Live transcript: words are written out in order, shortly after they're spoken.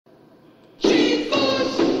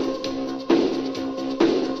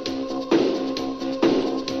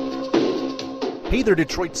Hey there,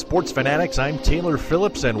 Detroit sports fanatics. I'm Taylor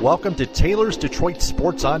Phillips, and welcome to Taylor's Detroit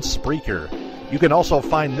Sports on Spreaker. You can also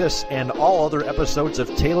find this and all other episodes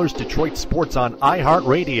of Taylor's Detroit Sports on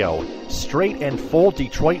iHeartRadio. Straight and full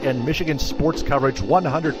Detroit and Michigan sports coverage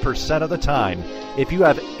 100% of the time. If you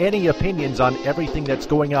have any opinions on everything that's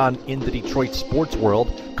going on in the Detroit sports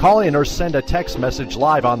world, call in or send a text message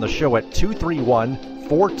live on the show at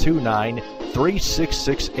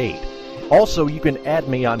 231-429-3668. Also, you can add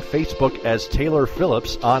me on Facebook as Taylor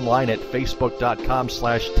Phillips, online at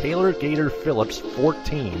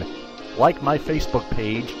facebook.com/TaylorGatorPhillips14. Like my Facebook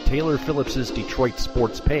page, Taylor Phillips's Detroit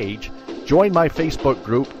Sports page. Join my Facebook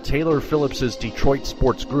group, Taylor Phillips's Detroit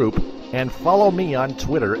Sports Group. And follow me on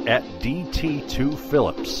Twitter at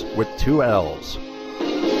DT2Phillips with 2 L's.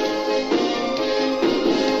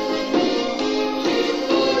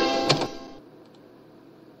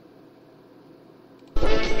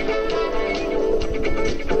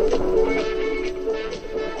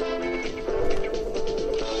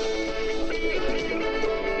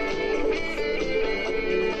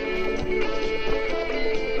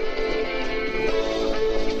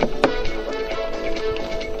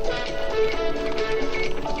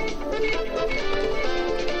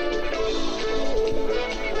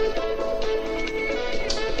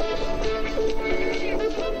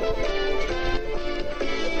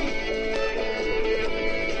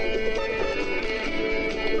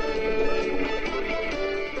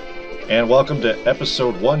 And welcome to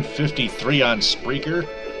episode 153 on Spreaker.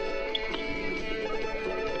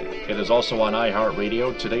 It is also on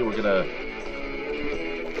iHeartRadio. Today we're going to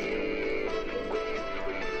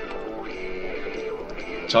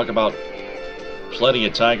talk about plenty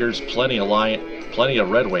of Tigers, plenty of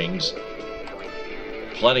Red Wings,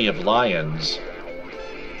 plenty of Lions,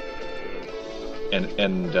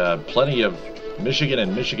 and plenty of Michigan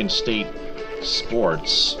and Michigan State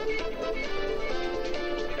sports.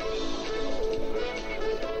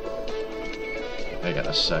 Hang on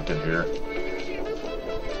a second here.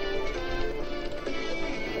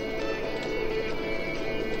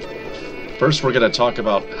 First, we're going to talk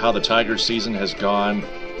about how the Tigers season has gone.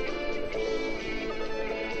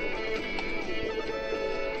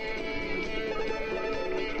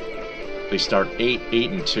 They start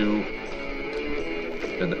 8-2,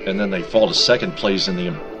 and then they fall to second place in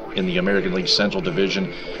the American League Central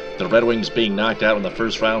Division. The Red Wings being knocked out in the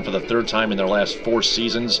first round for the third time in their last 4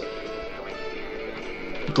 seasons.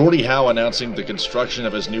 Gordie Howe announcing the construction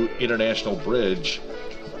of his new international bridge,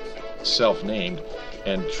 self-named,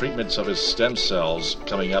 and treatments of his stem cells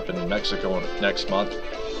coming up in Mexico next month.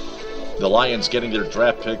 The Lions getting their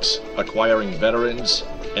draft picks, acquiring veterans,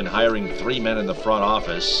 and hiring 3 men in the front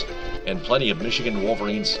office, and plenty of Michigan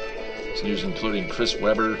Wolverines news, including Chris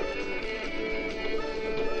Webber.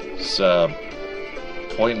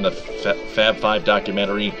 Point in the Fab 5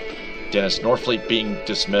 documentary, Dennis Norfleet being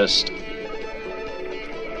dismissed,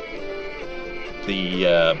 the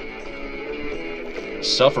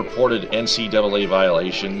self-reported NCAA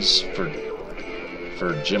violations for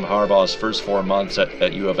Jim Harbaugh's first 4 months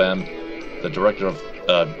at U of M, the director of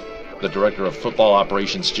football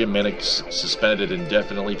operations, Jim Minnick, suspended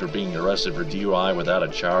indefinitely for being arrested for DUI without a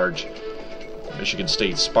charge. Michigan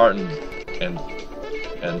State Spartan and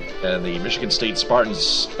the Michigan State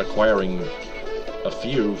Spartans acquiring a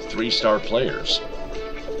few 3-star players.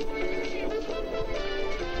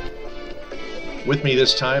 With me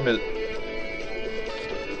this time,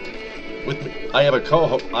 I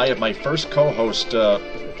have my first co-host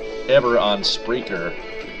ever on Spreaker,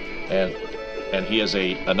 and he has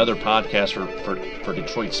another podcast for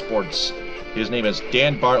Detroit sports. His name is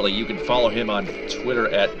Dan Bartley. You can follow him on Twitter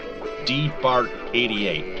at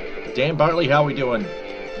dbart88. Dan Bartley, how are we doing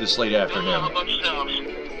this late afternoon?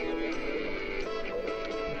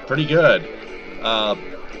 Pretty good.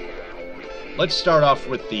 Let's start off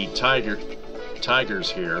with the Tigers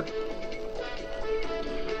here.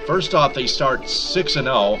 First off, they start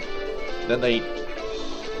 6-0. Then they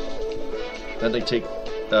take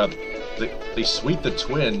they sweep the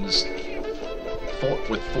Twins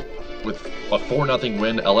with a 4-0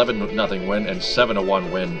 win, 11-0 win, and 7-1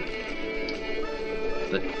 win.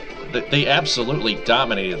 They absolutely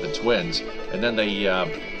dominated the Twins, and then they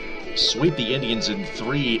sweep the Indians in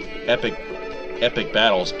 3 epic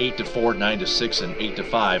battles: 8-4, 9-6, and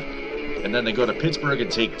 8-5. And then they go to Pittsburgh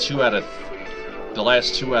and take the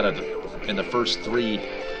last 2 in the first 3.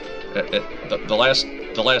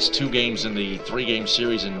 The last 2 games in the 3-game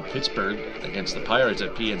series in Pittsburgh against the Pirates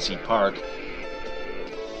at PNC Park.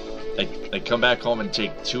 They come back home and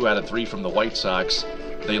take 2 out of 3 from the White Sox.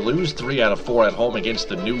 They lose 3 out of 4 at home against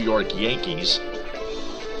the New York Yankees.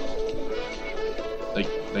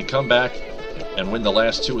 They come back win the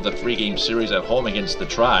last 2 of the 3-game series at home against the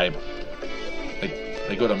Tribe.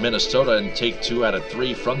 They go to Minnesota and take 2 out of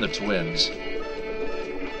 3 from the Twins.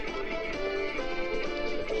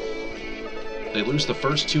 They lose the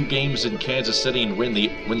first 2 games in Kansas City and win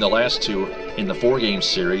the last 2 in the 4-game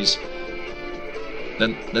series.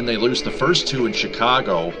 Then they lose the first 2 in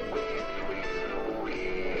Chicago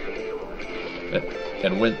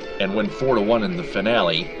and win 4-1 in the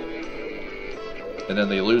finale. And then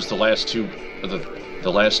they lose the last 2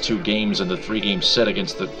 games in the 3-game set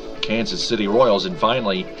against the Kansas City Royals, and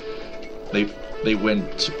finally they win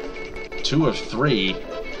 2 of 3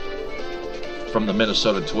 from the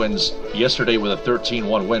Minnesota Twins yesterday with a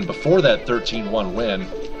 13-1 win. Before that 13-1 win,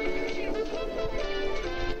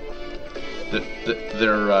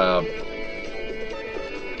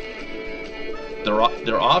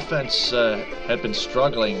 their offense had been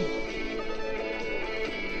struggling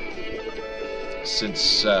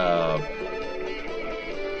since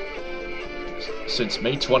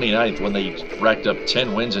May 29th, when they racked up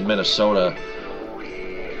 10 wins in Minnesota.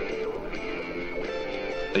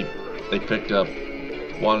 They picked up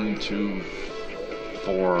 1, 2,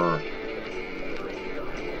 4,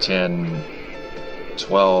 10,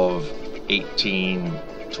 12, 18,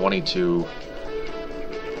 22,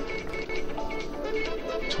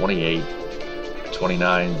 28,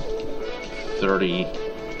 29, 30,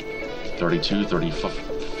 32,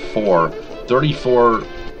 34. 34.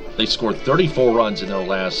 They scored 34 runs in their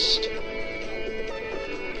last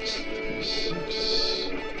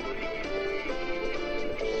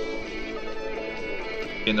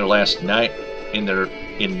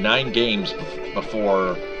 9 games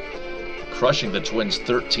before crushing the Twins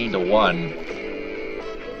 13-1.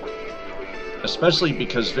 Especially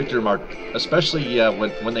because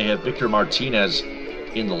when they had Victor Martinez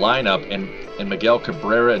in the lineup, and Miguel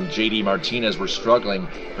Cabrera and JD Martinez were struggling,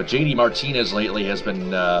 but JD Martinez lately has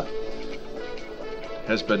been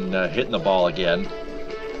hitting the ball again.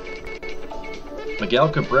 Miguel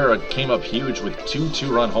Cabrera came up huge with 2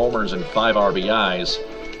 2-run homers and 5 RBIs.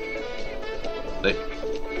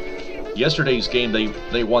 Yesterday's game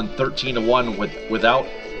they won 13-1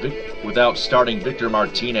 without starting Victor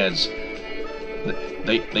Martinez.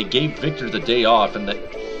 They gave Victor the day off, and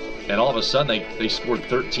all of a sudden they scored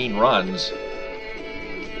 13 runs.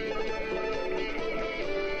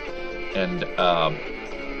 And I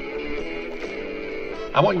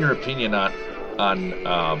want your opinion on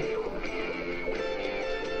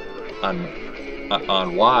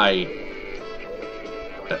why.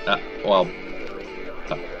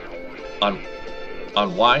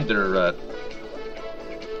 On why they're.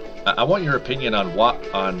 I want your opinion on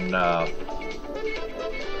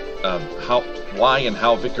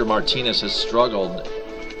how Victor Martinez has struggled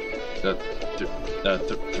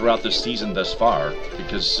throughout the season thus far,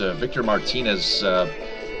 because Victor Martinez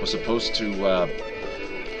was supposed to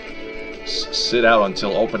sit out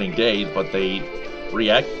until opening day, but they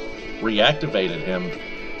reactivated him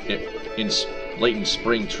late in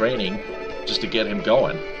spring training just to get him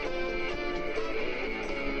going.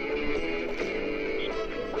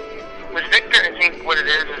 With Victor, I think what it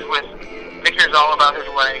is with Victor's all about his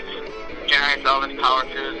legs. Generates all his power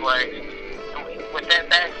through his legs. With that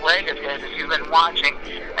back leg of his, if you've been watching,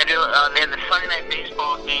 they had the Sunday night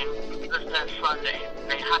baseball game this past Sunday.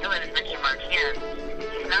 They highlighted Victor Martinez.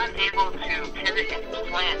 He's not able to pivot and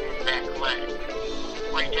plant his back leg,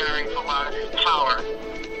 which generates a lot of his power.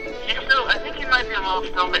 I think he might be a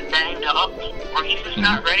little bit banged up, or he's just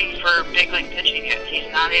not ready for big league pitching yet.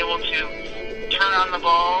 He's not able to turn on the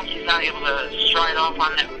ball. He's not able to stride off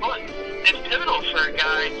on that foot. It's pivotal for a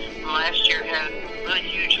guy who last year had really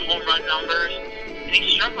huge home run numbers, and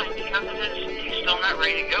he's struggling because of this. He's still not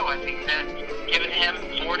ready to go. I think that giving him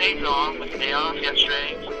 4 days off, with a day off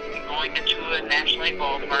yesterday, and going into a National League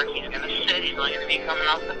ballpark, he's going to sit. He's only going to be coming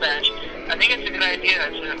off the bench. I think it's a good idea.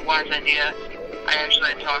 It's a wise idea. I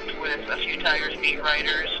actually talked with a few Tigers beat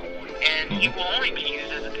writers, and he will only be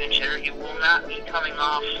used as a pinch hitter. He will not be coming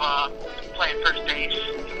off playing first base.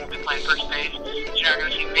 He won't be playing first base. You're not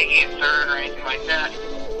going to see Miggy at third or anything like that.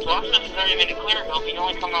 So also, has already made it clear he'll be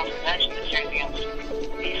only coming off the bench in the series against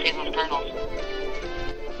the St. Louis Cardinals.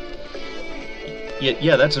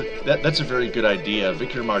 Yeah, that's a very good idea.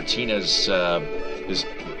 Victor Martinez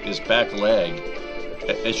his back leg,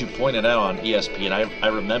 as you pointed out on ESPN. I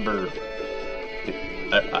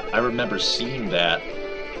remember seeing that,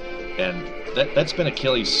 and that's been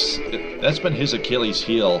his Achilles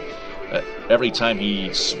heel. Every time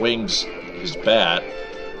he swings his bat,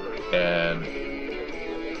 and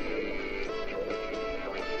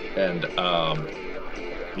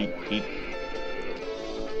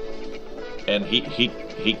and he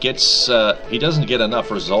gets he doesn't get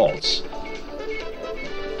enough results,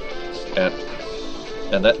 and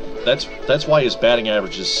that's why his batting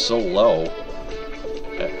average is so low.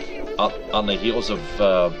 On the heels of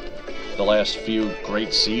the last few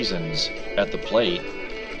great seasons at the plate,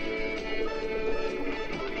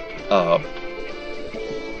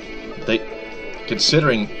 they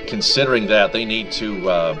considering that they need to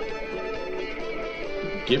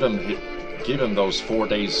give him those 4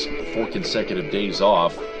 consecutive days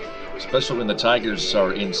off, especially when the Tigers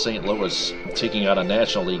are in St. Louis taking on a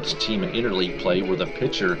National League team in interleague play where the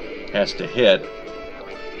pitcher has to hit,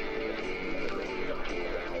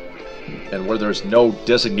 and where there's no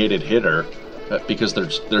designated hitter, because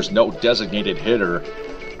there's no designated hitter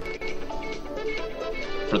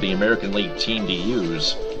for the American League team to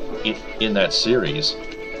use in that series.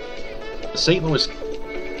 The St.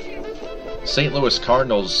 Louis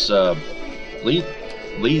Cardinals lead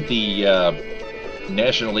the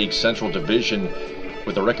National League Central Division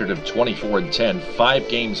with a record of 24-10, 5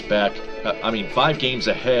 games back. 5 games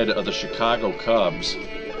ahead of the Chicago Cubs.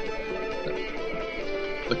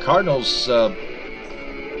 The Cardinals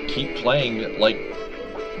keep playing like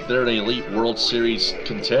they're an elite World Series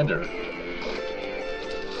contender.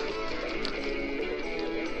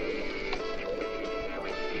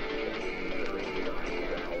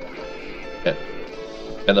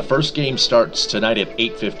 And the first game starts tonight at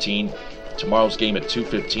 8:15. Tomorrow's game at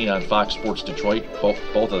 2:15 on Fox Sports Detroit,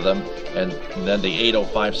 both of them. And then the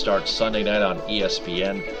 8:05 starts Sunday night on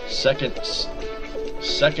ESPN. Second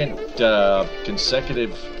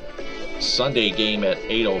consecutive Sunday game at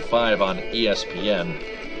 8:05 on ESPN.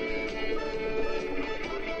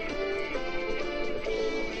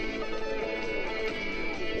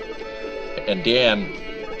 And Dan,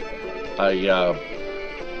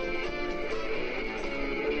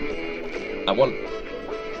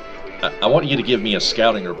 I want you to give me a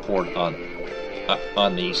scouting report on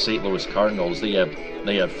the St. Louis Cardinals. They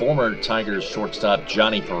have former Tigers shortstop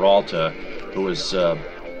Johnny Peralta, who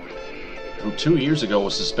 2 years ago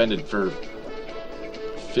was suspended for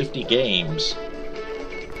 50 games,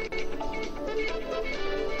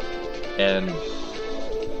 and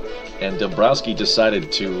Dombrowski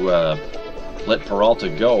decided to let Peralta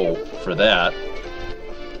go for that.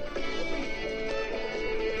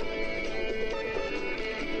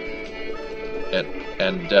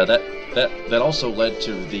 And that also led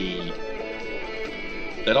to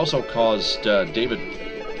that also caused Dave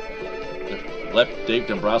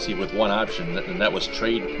Dombrowski with one option, and that was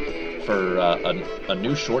trade for a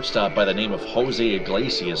new shortstop by the name of Jose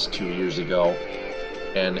Iglesias 2 years ago.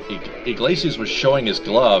 And Iglesias was showing his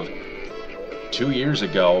glove 2 years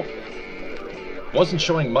ago. Wasn't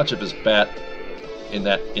showing much of his bat in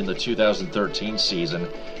the 2013 season,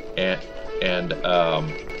 and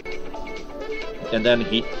then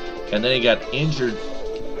he got injured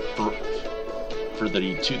for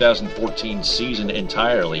the 2014 season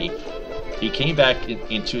entirely. He came back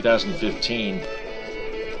in 2015,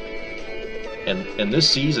 and this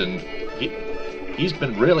season he's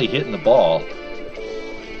been really hitting the ball.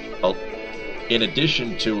 In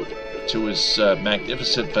addition to his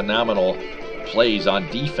magnificent, phenomenal plays on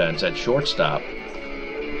defense at shortstop.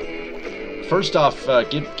 First off,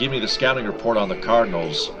 give me the scouting report on the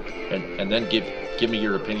Cardinals, and then give me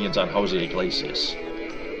your opinions on Jose Iglesias.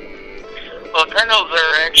 Well, Cardinals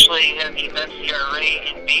are actually have the best ERA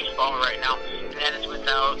in baseball right now, and that is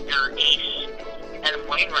without their ace, Adam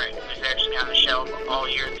Wainwright, who's actually on the shelf all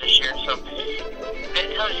year this year. So that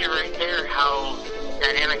tells you right there how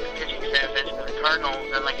dynamic the pitching staff is for the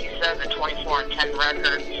Cardinals. And like you said, the 24-10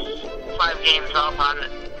 record, 5 games up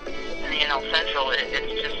in the NL Central. It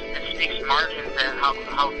speaks margins and how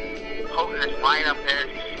potent this lineup is.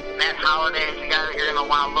 Matt Holliday is the guy that you're going to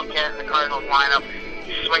want to look at in the Cardinals lineup.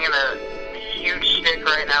 He's swinging a huge stick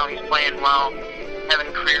right now. He's playing well, having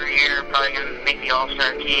a career year, probably going to make the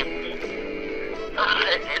All-Star team.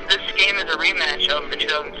 This game is a rematch of the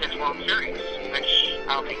 2006 World Series, which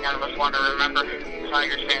I don't think none of us want to remember.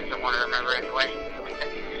 Tigers fans don't want to remember anyway.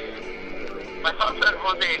 My thoughts on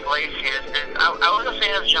Jose Iglesias is I was a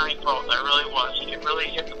fan of Johnny Peralta. I really was. He could really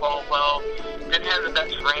hit the ball well. Didn't have the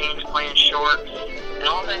best range, playing short. And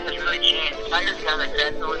all that has really changed. The Tigers got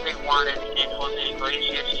exactly what they wanted in Jose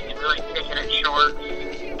Iglesias. He can really pick it at short,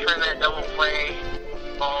 turn that double play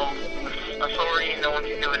ball with authority. No one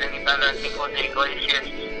can do it any better. I think Jose Iglesias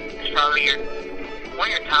is probably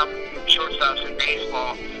one of your top shortstops in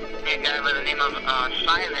baseball. A guy by the name of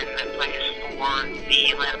Simon that plays for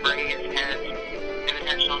the Atlanta Braves has the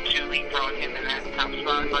potential to leapfrog him in that top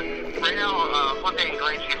spot. But right now, Jose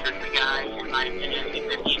Iglesias is the guy, in my opinion,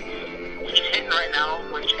 because he's hitting right now,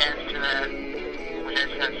 which adds to that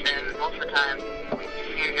time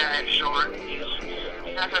you see a guy short, he's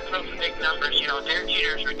not going to put up the big numbers. You know, Derek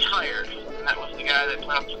Jeter's retired. That was the guy that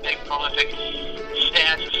put up the big prolific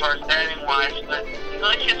stats as far as batting-wise. But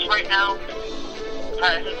Billy Chitz right now,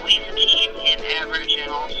 I think leads the team in average, and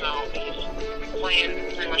also he's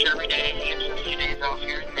playing pretty much every day. He gets a few days off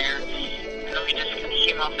here and there. I know he just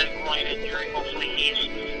came off that groin injury. Hopefully he's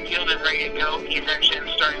healed and ready to go. He's actually in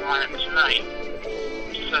the starting lineup tonight.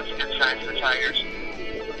 So that's a good sign for the Tigers.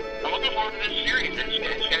 I'm looking forward to this series.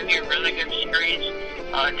 It's going to be a really good series.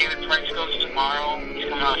 David Price goes tomorrow. He's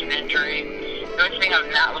coming off an injury. The only thing I'm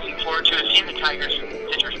not looking forward to is seeing the Tigers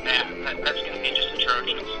pitchers bat. That's going to be just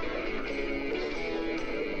atrocious.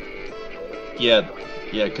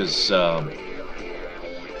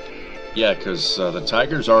 Because the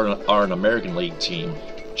Tigers are an American League team.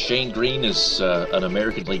 Shane Green is an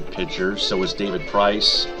American League pitcher. So is David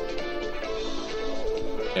Price.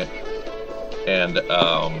 And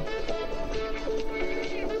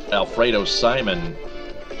Alfredo Simon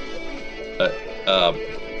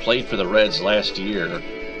played for the Reds last year,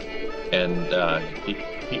 and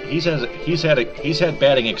he's had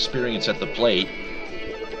batting experience at the plate.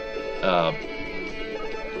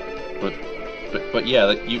 But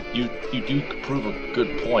yeah, you do prove a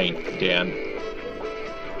good point, Dan.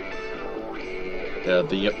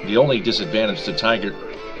 The only disadvantage the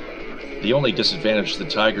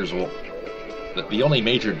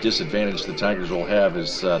Tigers will have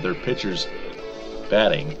is their pitchers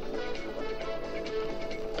batting,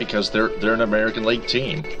 because they're an American League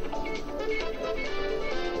team.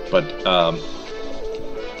 But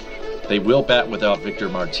they will bat without Victor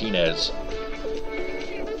Martinez.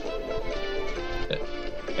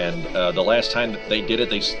 And the last time they did it,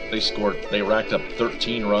 they racked up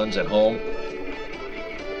 13 runs at home.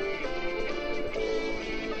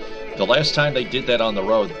 The last time they did that on the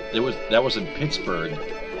road, that was in Pittsburgh.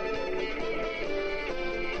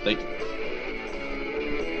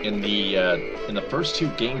 In the first two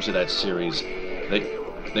games of that series,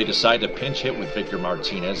 they decided to pinch hit with Victor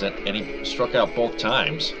Martinez, and he struck out both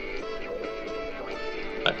times.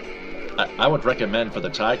 I would recommend for the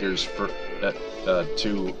Tigers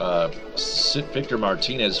to sit Victor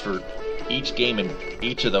Martinez for each game in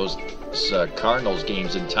each of those Cardinals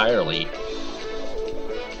games entirely,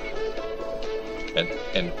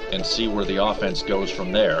 and see where the offense goes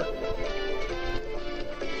from there.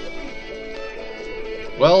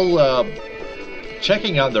 Well,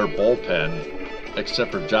 checking on their bullpen,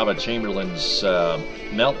 except for Jabba Chamberlain's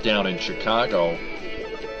meltdown in Chicago,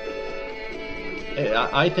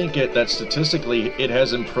 I think that statistically it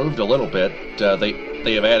has improved a little bit.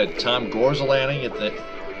 They have added Tom Gorzelany,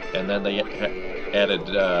 and then they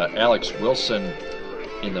added Alex Wilson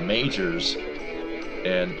in the majors,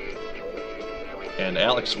 and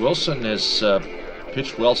Alex Wilson has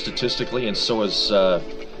pitched well statistically, and so has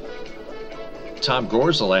Tom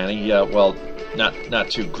Gorzelany. Well, not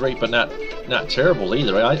too great, but not terrible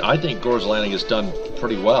either. I think Gorzelany has done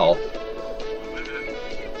pretty well.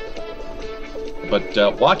 But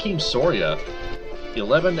Joakim Soria,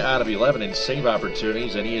 11 out of 11 in save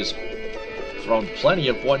opportunities, and he has thrown plenty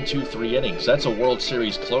of 1, 2, 3 innings. That's a World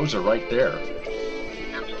Series closer right there.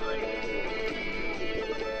 Absolutely.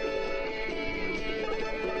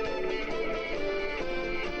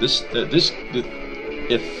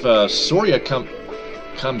 If Soria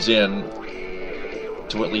comes in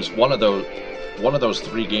to at least one of those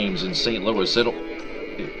 3 games in St. Louis,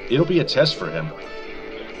 it'll be a test for him.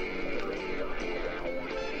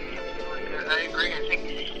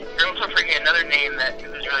 Another name that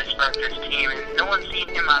has really sparked this team, and no one's seen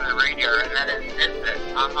him on the radar, and that is Nisbet.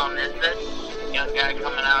 Nisbet, young guy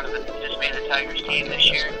coming out of just made the Tigers team this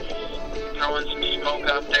year, throwing some smoke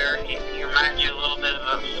out there. He reminds you a little bit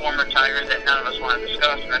of a former Tiger that none of us want to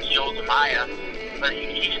discuss, and that's Joel Zamaya. But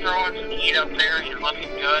he's throwing some heat up there. He's looking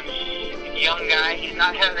good. He's a young guy. He's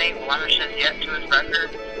not having any blemishes yet to his record,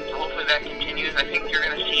 so hopefully that continues. I think you're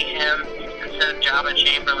going to see him instead of Jabba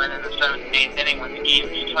Chamberlain in the 7th and 8th inning when the game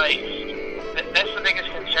is tight. That's the biggest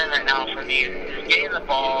concern right now for me, is getting the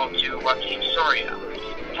ball to Joakim Soria.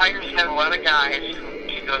 The Tigers have a lot of guys who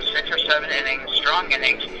can go 6 or 7 innings, strong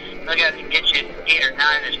innings. The guy can get you 8 or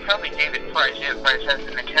 9. There's probably David Price. David Price has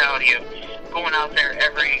the mentality of going out there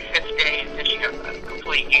every 5th day and pitching a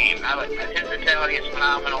complete game. His mentality is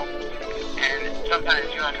phenomenal. And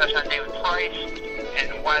sometimes you want to touch on David Price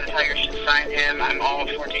and why the Tigers should sign him. I'm all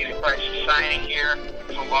for David Price's signing here.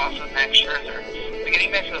 It's a loss of Max Scherzer. But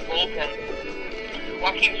getting back to the bullpen,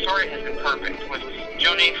 Joakim Soria has been perfect. With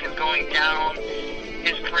Joe Nathan going down,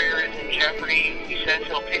 his career is in jeopardy. He says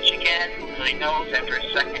he'll pitch again. Who really knows after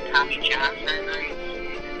his second Tommy John surgery?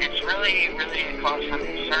 It's really, really a cause for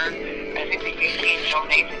concern. I think that you've seen Joe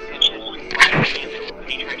Nathan pitches in the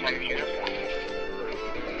Detroit Tigers uniform.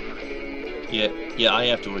 Yeah, I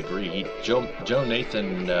have to agree. Joe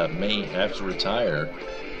Nathan may have to retire,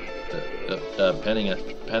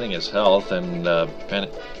 pending his health, and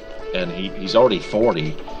he's already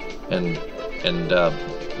 40, and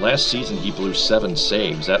last season he blew 7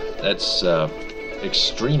 saves. That's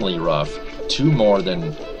extremely rough. 2 more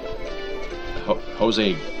than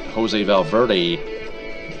Jose Valverde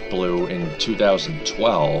blew in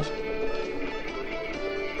 2012.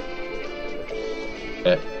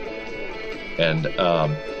 And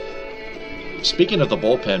speaking of the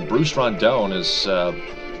bullpen, Bruce Rondon's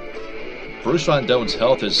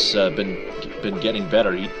health has been getting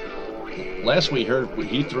better. Last we heard,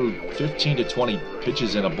 he threw 15 to 20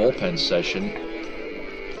 pitches in a bullpen session,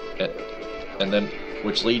 and then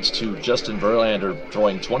which leads to Justin Verlander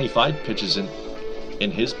throwing 25 pitches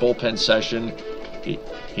in his bullpen session.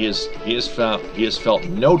 He has felt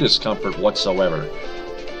no discomfort whatsoever.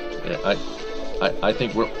 I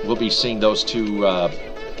think we'll be seeing those two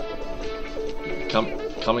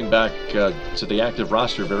coming back to the active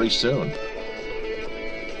roster very soon.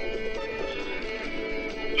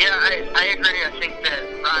 Yeah, I agree. I think that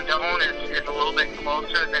Rondon is a little bit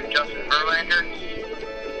closer than Justin Verlander.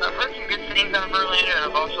 I've heard some good things on Verlander, and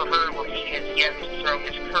I've also heard where he has yet to throw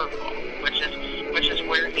his curveball, which is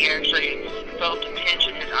where he actually felt the pinch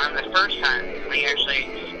in his arm the first time when he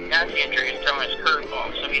actually got the injury and throwing his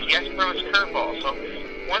curveball. So he's yet to throw his curveball. So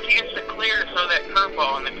once he gets the clear to throw that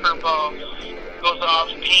curveball, and the curveball goes off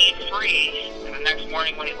pain-free, and the next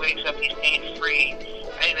morning when he wakes up he's pain-free,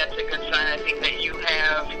 I think that's a good sign. I think that you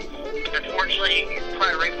have, unfortunately,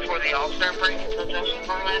 probably right before the All-Star break until Justin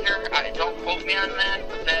Verlander. Don't quote me on that,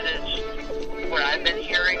 but that is what I've been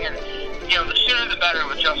hearing. And, the sooner the better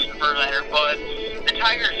with Justin Verlander. But the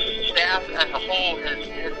Tigers staff as a whole has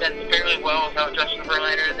been fairly well without Justin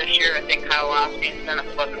Verlander this year. I think Kyle Lofstein's been a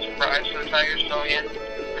pleasant surprise for the Tigers going in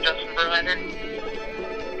for Justin Verlander.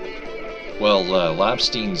 Well,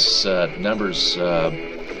 Lofstein's numbers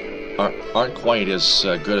aren't quite as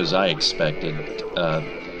good as I expected.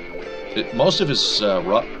 Most of his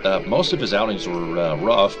outings were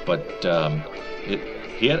rough, but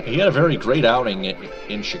he had a very great outing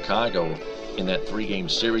in Chicago in that 3-game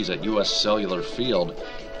series at U.S. Cellular Field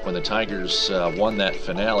when the Tigers won that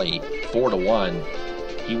finale 4-1.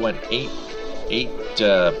 He went eight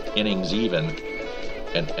innings even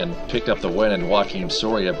and picked up the win, and Joakim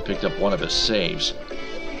Soria picked up one of his saves.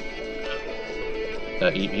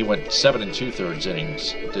 He went 7 2/3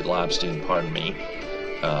 innings, did Lobstein, pardon me.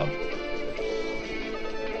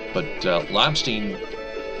 But Lobstein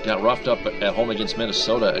got roughed up at home against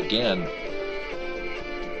Minnesota again.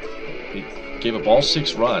 He gave up all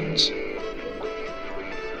 6 runs,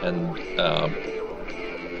 and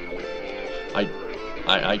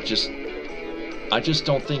I just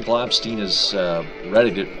don't think Lobstein is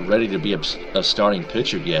ready to be a starting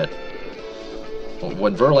pitcher yet.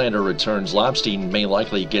 When Verlander returns, Lobstein may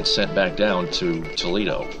likely get sent back down to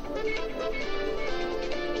Toledo.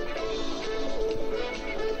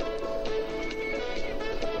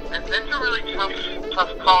 That's a really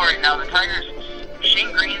tough call right now. The Tigers,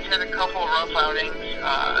 Shane Green's had a couple of rough outings.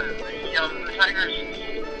 The Tigers,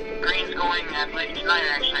 Green's going, I believe, tonight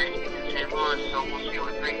actually in St. Louis, so we'll see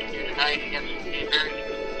what Green can do tonight against a very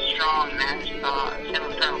strong St.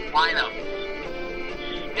 Louis lineup.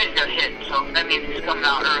 He's got hit, so that means he's coming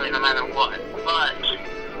out early no matter what. But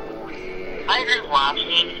I agree with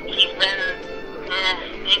Lobstein. He's been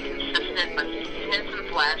inconsistent, but he's had some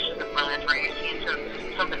flashes of brilliance where you've seen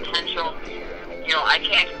some potential. I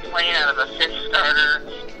can't complain out of a 5th starter.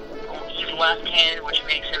 He's left-handed, which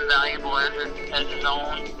makes him valuable as his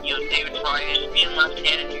own. David Troy, being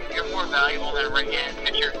left-handed, you're more valuable than a right-handed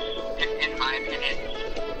pitcher, in my opinion.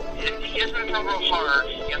 He doesn't throw real hard.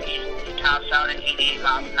 He tops out at 88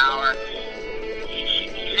 miles an hour.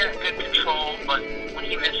 He's got good control, but when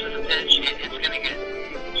he misses a pitch, it's going to get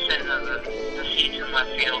sent into the seats in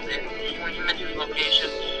left field. When he misses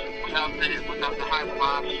location without the high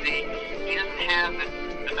velocity, he doesn't have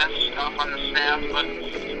the best stuff on the staff, but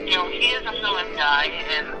he is a fill-in guy,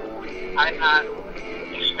 and I'm not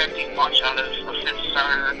expecting much out of a 5th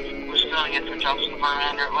starter who's filling in for Justin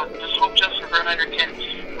Verlander. Let's hope Justin Verlander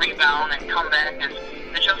can rebound and come back as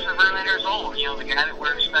the Justin Verlander's old, the guy that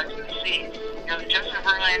we're expecting to see. Justin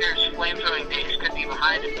Verlander's flame-throwing days could be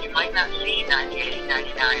behind him. You might not see 98,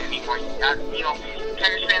 99 anymore.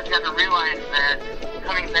 Tigers fans got to realize that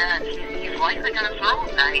coming back, he's likely going to throw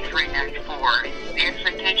 93, 94. The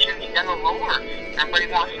expectations got to lower. Everybody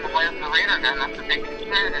wants him to light up the radar gun. That's the big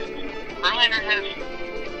concern. Verlander has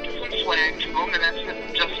some swag to him, and that's when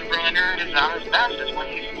Justin Verlander is on his best, is when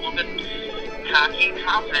he's a little bit cocky and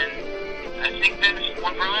confident. I think that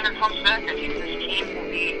when Verlander comes back, I think this team will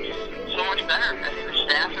be so much better. I think the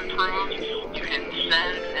staff improves. You can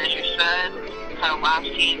send, as you said, Kyle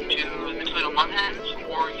Lopstein to the Toledo Mudhens,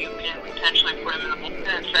 or you can potentially put him in the bullpen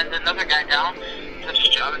and send another guy down, such as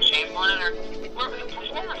Jonathan Chamberlain, or the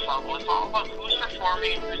performance level. It's all about who's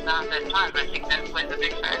performing and who's not at that time. I think that plays a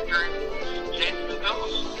big factor in James who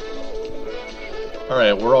goes. All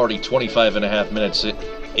right, we're already 25 and a half minutes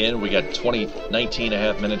in. We got 19 and a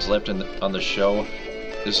half minutes left on the show.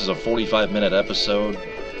 This is a 45-minute episode.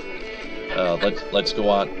 Let's go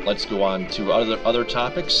on. Let's go on to other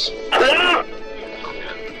topics.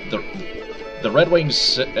 The Red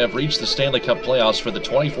Wings have reached the Stanley Cup playoffs for the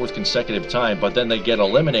 24th consecutive time, but then they get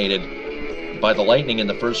eliminated by the Lightning in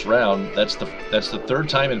the first round. That's the third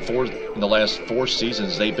time in the last 4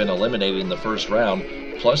 seasons they've been eliminated in the first round.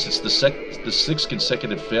 Plus, it's the sixth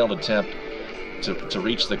consecutive failed attempt to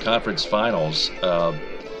reach the conference finals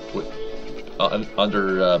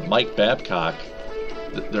under Mike Babcock,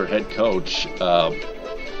 their head coach.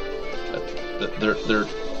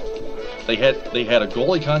 They had a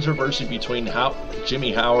goalie controversy between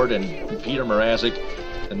Jimmy Howard and Peter Mrazek,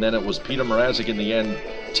 and then it was Peter Mrazek in the end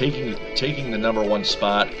taking the number 1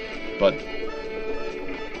 spot, but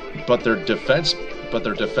their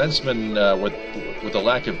defensemen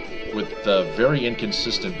with very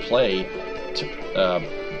inconsistent play,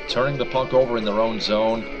 turning the puck over in their own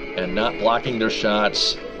zone and not blocking their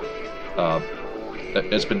shots,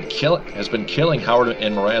 has been killing Howard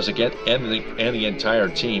and Mrazek and the entire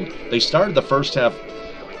team. They started the first half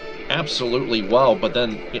absolutely well, but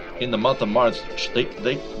then in the month of March they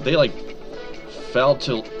fell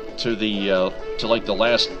to the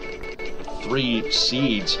last 3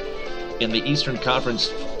 seeds in the Eastern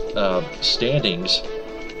Conference standings,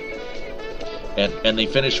 and they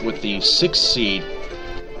finished with the 6th seed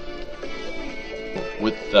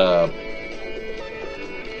with a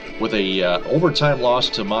overtime loss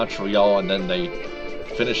to Montreal, and then they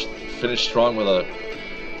finished strong with a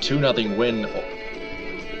 2-0 win.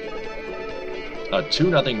 A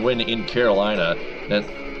 2-0 win in Carolina,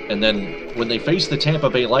 and then when they faced the Tampa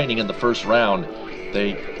Bay Lightning in the first round,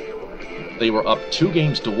 they were up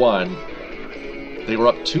 2-1. They were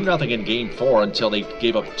up 2-0 in Game 4 until they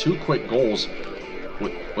gave up 2 quick goals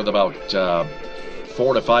with about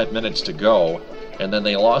 4 to 5 minutes to go, and then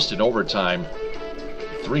they lost in overtime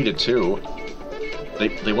 3-2.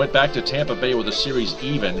 They went back to Tampa Bay with the series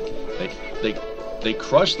even. They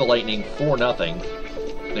crushed the Lightning 4-0.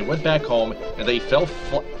 They went back home and they fell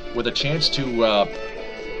with a chance to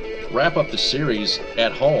wrap up the series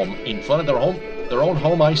at home in front of their own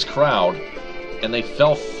home ice crowd, and they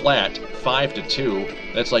fell flat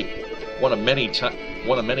 5-2. That's like one of many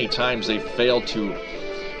times they failed to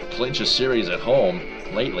clinch a series at home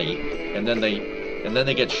lately, and then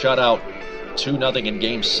they get shut out 2-0 in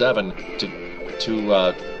Game 7 to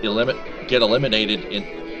get eliminated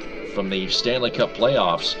from the Stanley Cup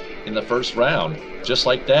playoffs in the first round, just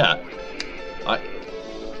like that.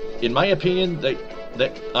 In my opinion,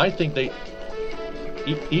 I think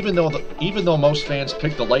even though most fans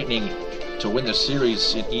picked the Lightning to win the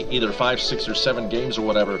series in either 5, 6, or 7 games or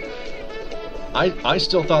whatever, I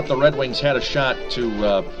still thought the Red Wings had a shot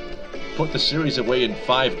to put the series away in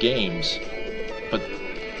 5 games, but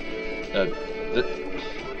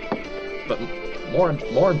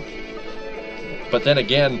then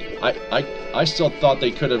again, I still thought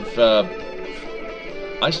they could have.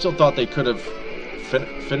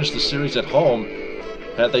 Finished the series at home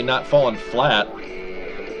had they not fallen flat,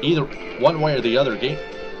 either one way or the other.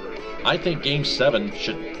 I think Game 7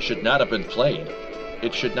 should not have been played.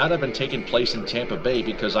 It should not have been taking place in Tampa Bay,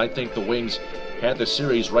 because I think the Wings had the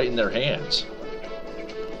series right in their hands.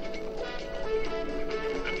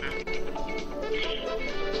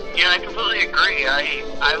 Yeah, I completely agree.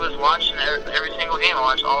 I was watching every single game. I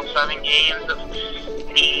watched all 7 games of the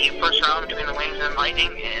first round between the Wings and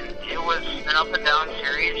Lightning, and it was an up and down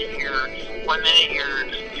series. One minute you're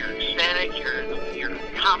ecstatic, you're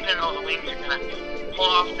confident all the Wings are going to pull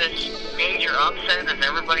off this major upset, as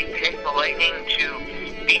everybody picked the Lightning to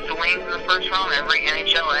beat the Wings in the first round. Every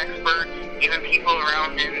NHL expert, even people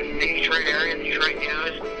around in the Detroit area, Detroit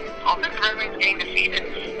News, all think the Red Wings getting defeated.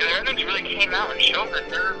 And the Red Wings really came out and showed that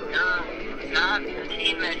they're not the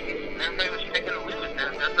team that everybody was picking to lose.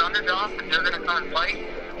 They're the underdog, but they're going to come and fight.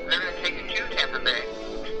 They're going to take it to Tampa Bay.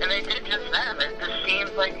 And they did just that. It just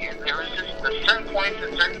seems like there was just certain points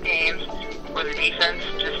in certain games where the defense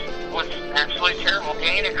just was absolutely terrible.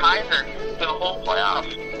 Daniel Kaiser, for the whole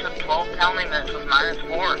playoffs, took 12 penalty minutes with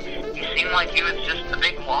 -4. he seemed like he was just a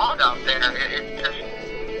big log out there.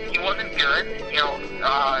 He wasn't good.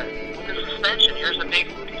 With the suspension, here's a big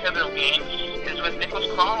pivotal game, is with Nicholas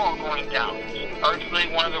Cromwell going down,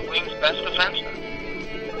 arguably one of the Wings' best defensemen.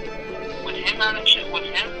 With him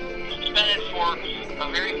suspended for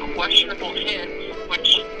a very questionable hit,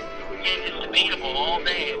 which is debatable all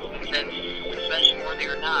day if that's suspension worthy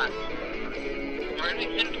or not. The Red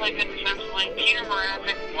Wings didn't play good defensively. Peter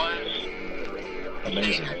Mrazek was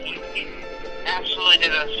amazing. He absolutely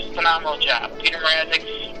did a phenomenal job. Peter Mrazek,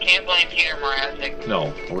 can't blame Peter Mrazek. No,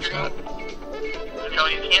 of course not. No,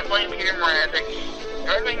 you can't blame Peter Mrazek. The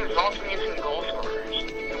Red Wings also need some goal scorers.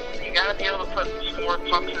 You gotta be able to put some more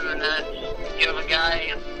pucks in the net. You have a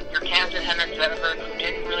guy, your captain Henrik Zetterberg, who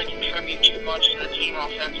didn't really contribute too much to the team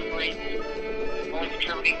offensively, only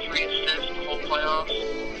contributing 3 assists the whole playoffs.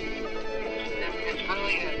 It's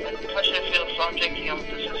really a touch-and-feel subject,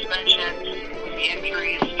 the suspension, with the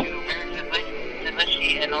injuries to Barry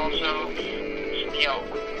Zidlicky, and also,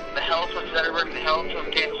 the health of Zetterberg, the health of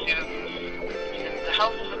Dantzuk. The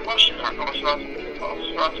health is a question mark almost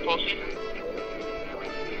throughout the postseason.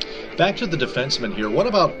 Back to the defensemen here. What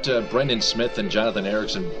about Brendan Smith and Jonathan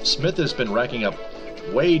Ericsson? Smith has been racking up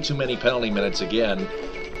way too many penalty minutes again,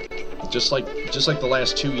 just like the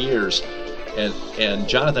last 2 years. And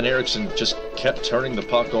Jonathan Ericsson just kept turning the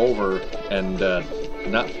puck over and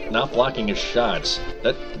not blocking his shots.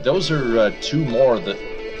 Those are two more of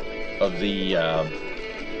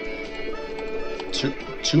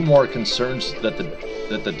two more concerns that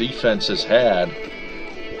the defense has had.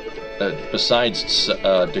 Besides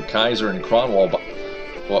DeKeyser and Cronwall,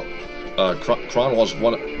 Cronwall's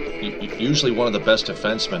usually one of the best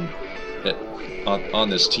defensemen on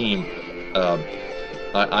this team.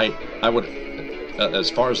 I would, as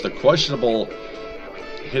far as the questionable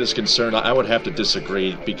hit is concerned, I would have to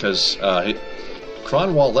disagree, because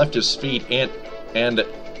Cronwall left his feet and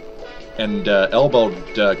elbowed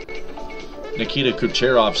Nikita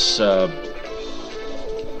Kucherov's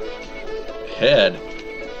head.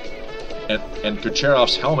 And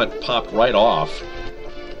Kucherov's helmet popped right off.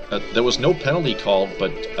 There was no penalty called,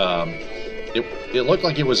 but it looked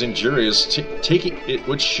like it was injurious,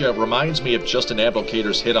 which reminds me of Justin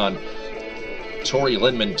Abdelkader's hit on Torrey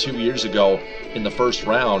Lindman 2 years ago in the first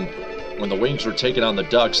round when the Wings were taking on the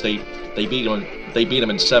Ducks. They beat him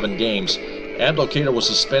in 7 games. Abdelkader was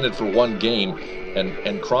suspended for 1 game,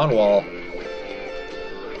 and Cronwall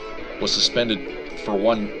was suspended for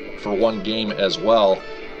one game as well.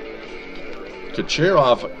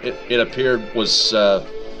 Kucherov, it appeared, was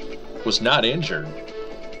not injured,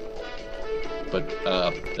 but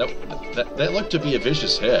that looked to be a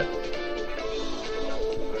vicious hit.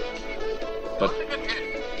 But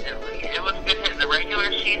it was a good hit in the regular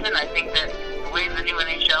season. I think that the way the new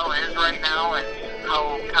NHL is right now, and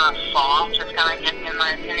how kind of soft it's kind of getting, in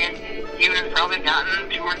my opinion, he would have probably gotten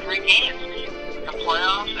 2 or 3 games. The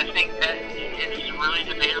playoffs, I think that it's a really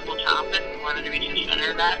debatable topic whether to be suspended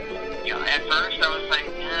or not. At first I was like,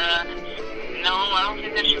 no, I don't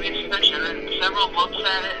think there should be a suspension. And then several looks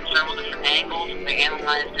at it, several different angles. They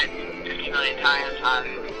analyzed it 50 million times on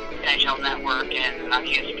NHL Network and on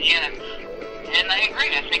ESPN. And I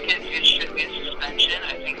agree. I think it should be a suspension.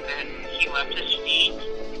 I think that he left his feet.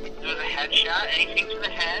 There was a headshot. Anything to the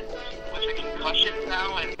head with a concussion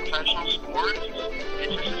now in professional sports,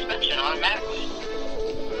 it's a suspension automatically.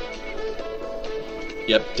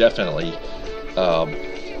 Yep, definitely.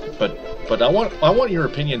 But I want your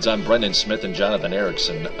opinions on Brendan Smith and Jonathan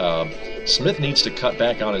Ericsson. Smith needs to cut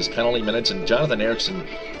back on his penalty minutes, and Jonathan Ericsson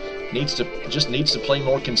needs to play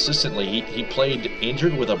more consistently. He played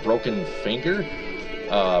injured with a broken finger,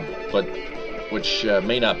 but which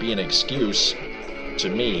may not be an excuse to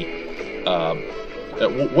me.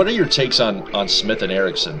 What are your takes on Smith and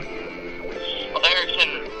Ericsson? Well,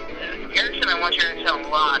 Ericsson, I want you to tell him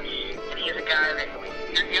lots. And he's a guy that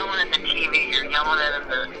you're yelling at the TV, you're yelling at him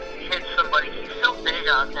to hit somebody. He's so big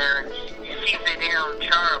out there. You see Zdeno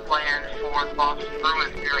Chara playing for the Boston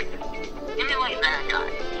Bruins, and you're like, emulate that guy.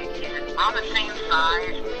 He's on the same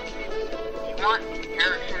size. You want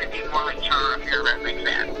Ericsson to be more like Chara if you're a Red Wings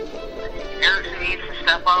fan. Ericsson needs to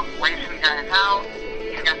step up, weigh some guys out.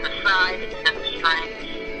 He's got the size, he's got the strength,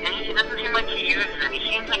 and he doesn't seem like he uses it. He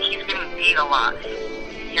seems like he's getting beat a lot.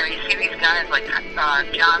 You see these guys like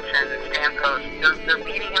Johnson and Stamkos, they're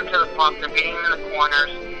beating him to the puck, they're beating him in the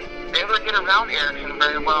corners. They're able to get around Ericsson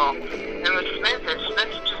very well. And with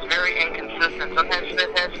Smith's just very inconsistent. Sometimes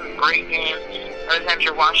Smith has some great games. Other times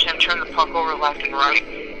you're watching him turn the puck over left and right.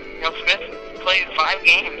 Smith played 5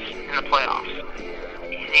 games in the playoffs.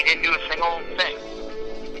 He didn't do a single thing.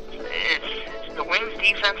 The Wings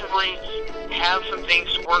defensively have some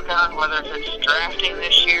things to work on, whether if it's drafting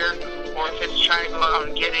this year or if it's trying to go out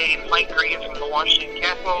and get a Mike Green from the Washington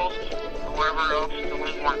Capitals or wherever else the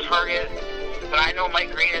Wings want to target. But I know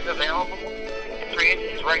Mike Green is available.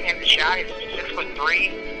 He's right-handed shot. He's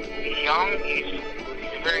 6'3". He's young. He's a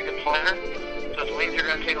very good player. So if the Wings are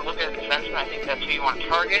going to take a look at a defenseman, I think that's who you want to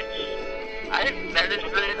target. I think that is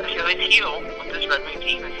the Achilles heel with this Red Wing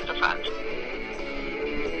team is defense.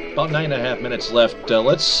 About 9.5 minutes left.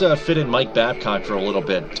 Let's fit in Mike Babcock for a little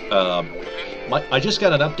bit. I just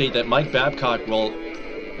got an update that Mike Babcock will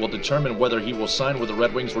determine whether he will sign with the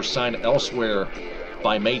Red Wings or sign elsewhere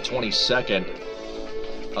by May 22nd.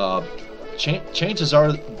 Chances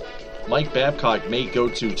are Mike Babcock may go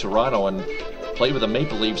to Toronto and play with the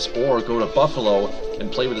Maple Leafs or go to Buffalo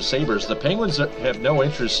and play with the Sabres. The Penguins have no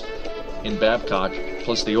interest in Babcock.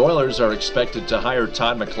 Plus, the Oilers are expected to hire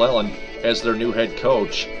Todd McClellan as their new head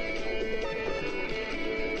coach.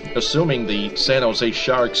 Assuming the San Jose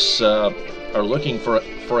Sharks are looking for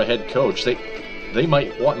a head coach, they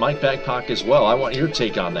might want Mike Babcock as well. I want your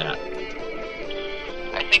take on that.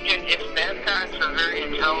 I think if Babcock's a very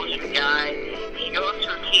intelligent guy, he goes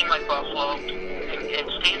to a team like Buffalo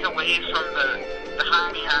and stays away from the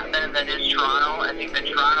hockey hotbed that is Toronto. I think that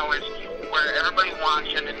Toronto is where everybody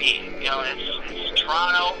wants him to be. It's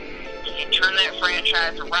Toronto. He can turn that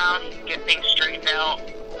franchise around. He can get things straightened out,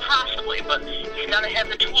 possibly, but he's got to have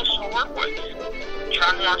the tools to work with.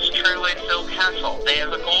 Toronto wants to trade away Phil Kessel. They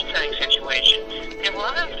have a goaltending situation. They have a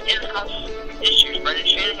lot of in-house issues. Brendan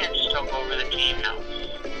Shanahan just took over the team now.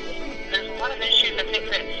 There's a lot of issues. I think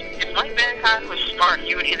that if Mike Babcock was smart,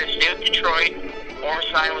 he would either stay with Detroit or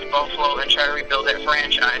sign with Buffalo and try to rebuild that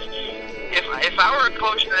franchise. If I were a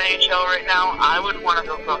coach in the NHL right now, I would want to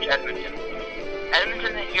go coach Edmonton.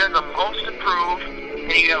 Edmonton, you're the most approved,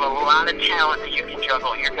 and you have a lot of talent that you can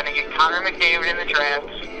juggle. You're going to get Connor McDavid in the draft.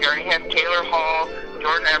 You already have Taylor Hall,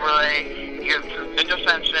 Jordan Eberle. You have the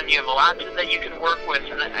defensemen. You have a lot that you can work with.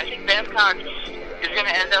 And I think Babcock is going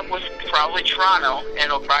to end up with probably Toronto, and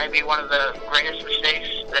it'll probably be one of the greatest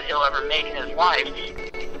mistakes that he'll ever make in his life,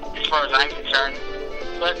 as far as I'm concerned.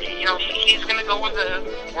 But, he's going to go with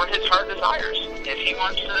where his heart desires. If he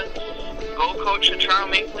wants to go coach the Toronto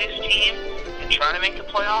Maple Leafs team and try to make the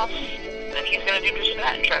playoffs, then he's going to do just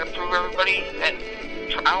that and try to prove everybody that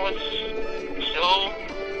Toronto is still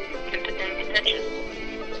in contention.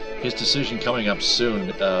 His decision coming up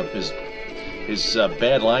soon. His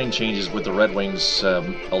bad line changes with the Red Wings,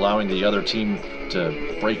 allowing the other team to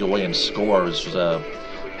break away and score, is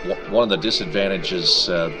one of the disadvantages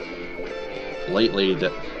lately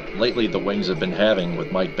the Wings have been having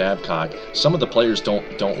with Mike Babcock. Some of the players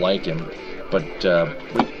don't like him, but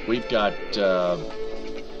we've got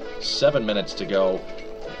 7 minutes to go.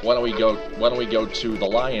 Why don't we go to the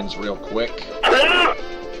Lions real quick?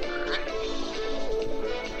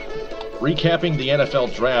 Recapping the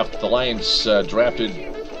NFL draft, the Lions drafted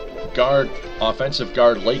offensive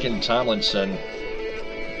guard Laken Tomlinson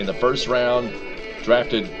in the first round.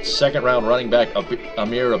 Drafted second-round running back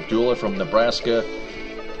Amir Abdullah from Nebraska,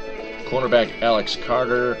 cornerback Alex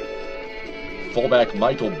Carter, fullback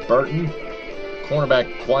Michael Burton, cornerback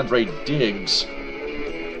Quandre Diggs,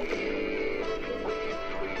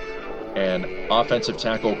 and offensive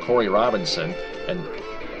tackle Corey Robinson. And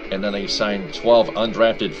then they signed 12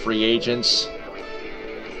 undrafted free agents.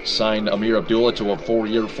 Signed Amir Abdullah to a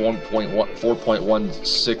 4-year,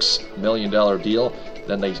 $4.16 million deal.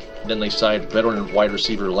 Then they signed veteran wide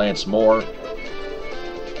receiver Lance Moore.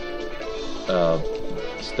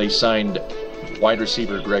 They signed wide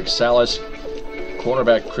receiver Greg Salas,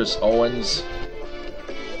 cornerback Chris Owens,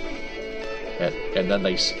 and then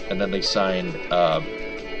they signed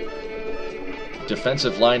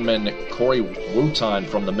defensive lineman Corey Wooten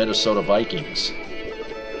from the Minnesota Vikings.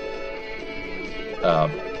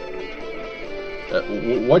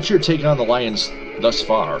 What's your take on the Lions thus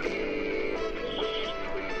far?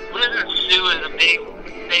 Losing Sue is a big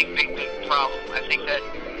problem. I think that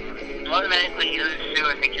automatically you lose Sue,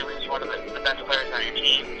 I think you lose one of the best players on your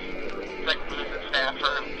team. It's like losing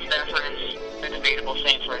Stafford. Stafford is a debatable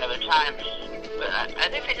thing for another time. But I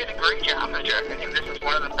think they did a great job in the draft. I think this is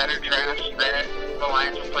one of the better drafts that the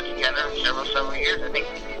Lions have put together in several years. I think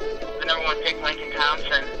the number one pick, Lincoln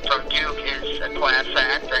Thompson from Duke, is a class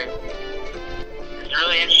act. It's a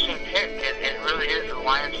really interesting pick. It really is the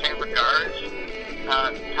Lions' favorite guards.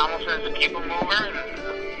 Tomlinson is a people mover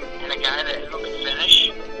and a guy who can finish.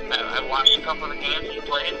 I watched a couple of the games he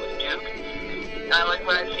played with Duke, and I like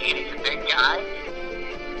what I see. He's a big guy.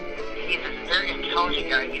 He's a very intelligent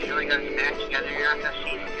guy. He really got his act together. You're not going to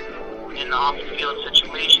see him in the off-the-field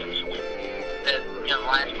situations that the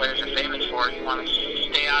Lions players are famous for. You want to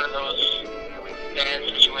stay out of those bad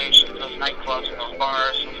situations, those nightclubs and those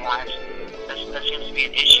bars with the Lions. That seems to be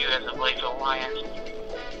an issue as of late for the Lions.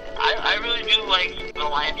 I really do like the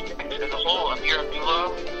Lions pick as a whole. Amir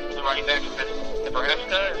Abdullah, the running back from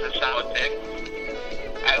Nebraska, is a solid pick.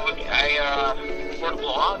 I wrote a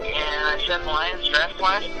blog and I said the Lions draft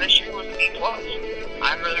class this year was B+.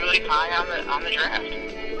 I'm really high on the draft.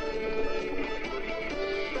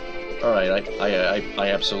 All right, I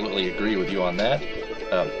absolutely agree with you on that.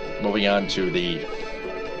 Moving on to the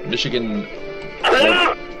Michigan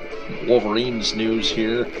Wolverines news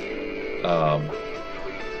here.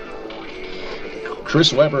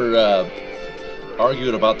 Chris Webber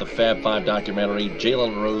argued about the Fab Five documentary.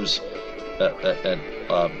 Jalen Rose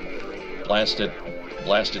blasted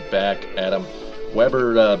back at him.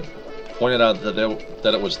 Webber pointed out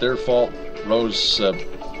that it was their fault. Rose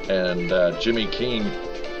and Jimmy King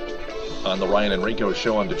on the Ryan Enrico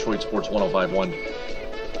show on Detroit Sports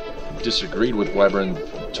 105.1 disagreed with Webber and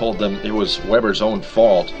told them it was Webber's own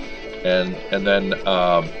fault. And then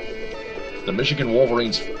the Michigan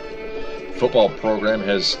Wolverines football program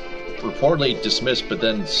has reportedly dismissed but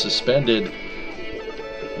then suspended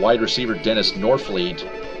wide receiver Dennis Norfleet,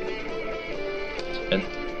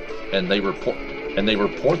 and they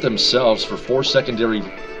report themselves for 4 secondary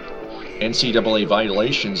NCAA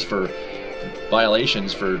violations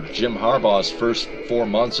for Jim Harbaugh's first 4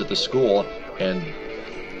 months at the school, and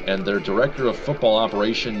their director of football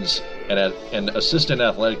operations and assistant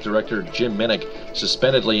athletic director Jim Minnick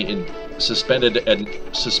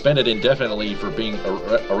suspended indefinitely for being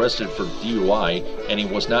arrested for DUI, and he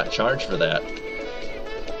was not charged for that.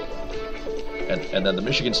 And then the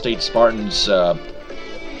Michigan State Spartans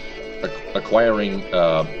acquiring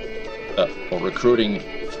or recruiting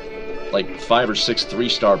like 5 or 6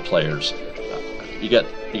 3-star players. You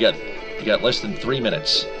got less than 3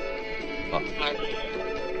 minutes.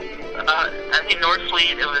 I think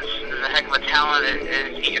Norfleet is a heck of a talent.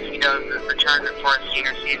 If he does return for his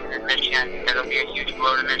senior season in Michigan, I think that'll be a huge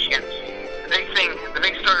blow to Michigan. The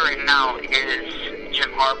big story right now is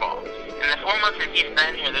Jim Harbaugh. In the 4 months that he's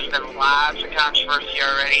been here, there's been lots of controversy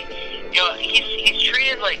already. You know, he's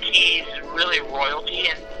treated like he's really royalty,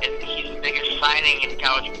 and he's the biggest signing in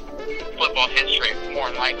college football history, more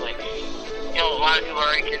than likely. You know, a lot of people are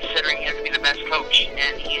already considering him to be the best coach,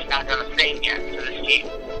 and he's not going to stay yet to this team,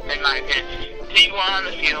 in my opinion. So you go on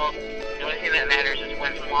the field, the only thing that matters is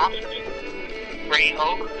wins and losses. Brady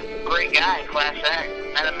Hoke, great guy, class act,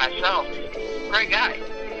 met him myself, great guy.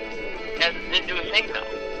 Didn't do a thing, though.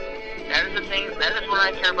 That is the thing, that is what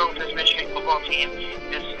I care about with this Michigan football team,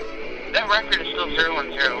 is that record is still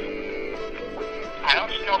 0-0. I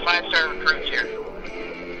don't see no 5-star recruits here.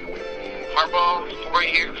 Harbaugh,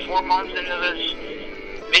 4 months into this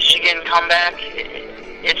Michigan comeback,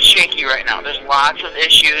 it's shaky right now. There's lots of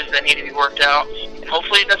issues that need to be worked out, and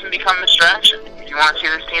hopefully it doesn't become a distraction if you want to see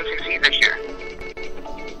this team succeed this year.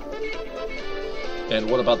 And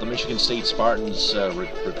what about the Michigan State Spartans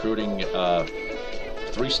recruiting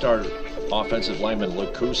 3-star offensive lineman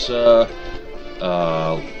Lukusa,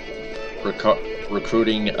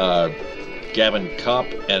 recruiting Gavin Kopp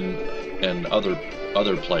and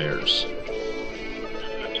other players?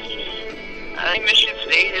 I think Michigan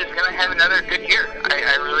State is going to have another good year.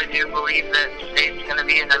 I really do believe that State's going to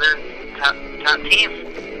be another top team.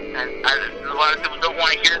 And a lot of people don't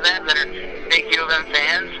want to hear that are big U of M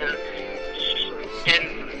fans.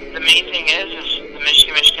 And the main thing is the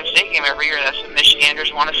Michigan State game every year. That's what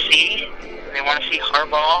Michiganders want to see. They want to see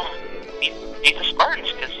Harbaugh beat the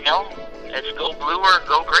Spartans because, you know, it's go blue or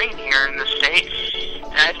go green here in the state.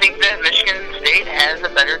 And I think that Michigan State has a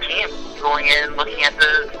better team. Going in, looking at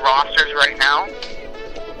the rosters right now,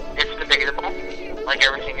 it's debatable, like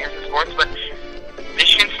everything is in sports, but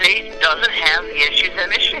Michigan State doesn't have the issues that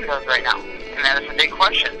Michigan does right now. And that is a big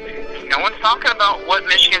question. No one's talking about what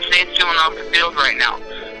Michigan State's doing off the field right now.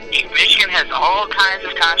 Michigan has all kinds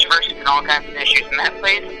of controversies and all kinds of issues, and that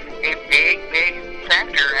plays a big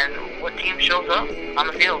factor in what team shows up on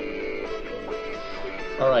the field.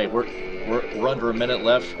 All right, we're under a minute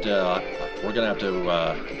left. We're gonna have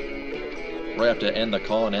to end the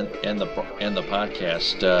call and end the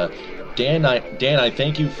podcast. Dan, I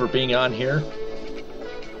thank you for being on here.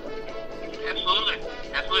 Absolutely.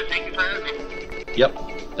 Thank you for having me. Yep.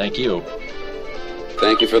 Thank you.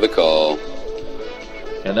 Thank you for the call.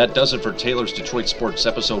 And that does it for Taylor's Detroit Sports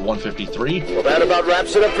episode 153. Well, that about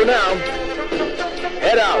wraps it up for now.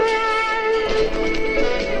 Head out.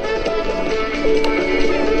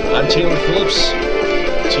 I'm Taylor Phillips.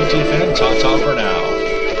 TTFN, ta-ta for now.